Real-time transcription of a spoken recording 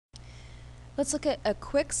Let's look at a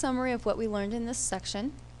quick summary of what we learned in this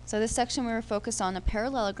section. So this section we were focused on a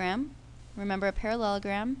parallelogram. Remember, a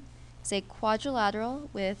parallelogram is a quadrilateral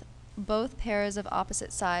with both pairs of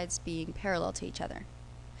opposite sides being parallel to each other.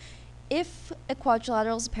 If a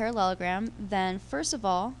quadrilateral is a parallelogram, then first of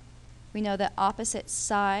all, we know that opposite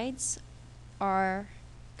sides are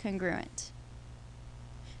congruent.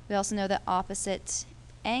 We also know that opposite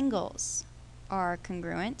angles are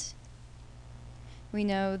congruent. We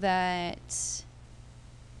know that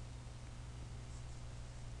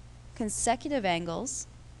consecutive angles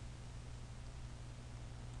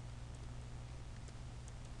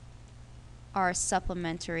are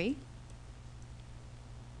supplementary.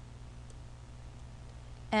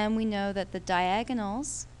 And we know that the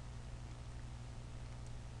diagonals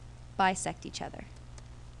bisect each other.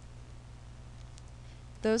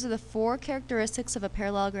 Those are the 4 characteristics of a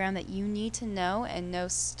parallelogram that you need to know and know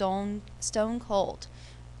stone cold.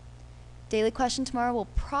 Daily question tomorrow will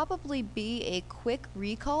probably be a quick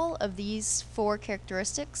recall of these 4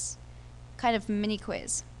 characteristics, kind of mini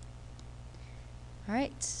quiz.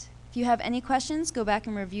 Alright, if you have any questions, go back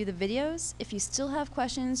and review the videos. If you still have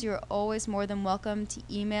questions, you're always more than welcome to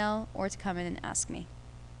email or to come in and ask me.